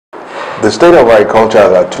The state of agriculture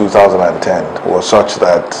at 2010 was such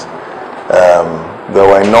that there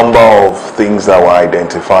were a number of things that were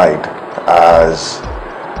identified as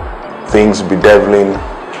things bedeviling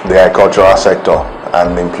the agricultural sector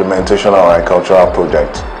and the implementation of agricultural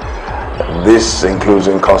projects. This includes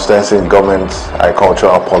inconsistency in government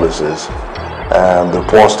agricultural policies, the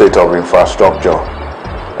poor state of infrastructure,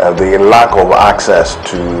 the lack of access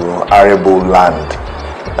to arable land,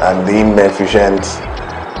 and the inefficient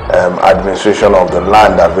administration of the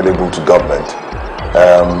land available to government.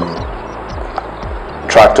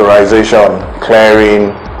 Tractorization, clearing,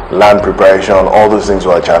 land preparation, all those things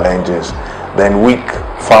were challenges. Then weak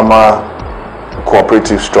farmer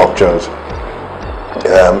cooperative structures,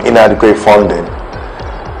 inadequate funding.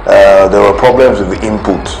 There were problems with the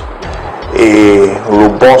input. A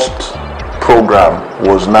robust program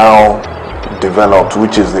was now developed,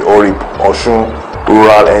 which is the ORIP, Osun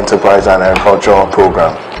Rural Enterprise and Agricultural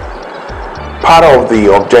Program. Part of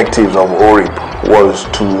the objectives of ORIP was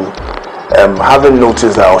to having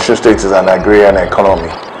noticed that Osun State is an agrarian economy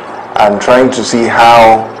and trying to see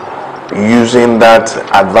how using that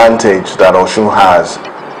advantage that Osun has,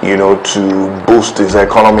 to boost its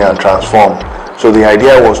economy and transform. So the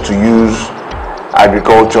idea was to use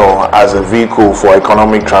agriculture as a vehicle for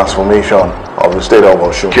economic transformation of the state of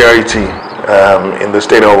Osun. Security in the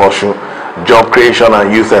state of Osun, job creation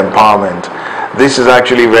and youth empowerment. This is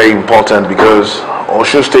actually very important because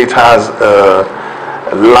Osun State has a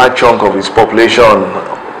large chunk of its population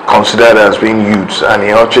considered as being youths, and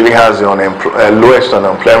it actually has the lowest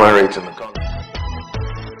unemployment rate in the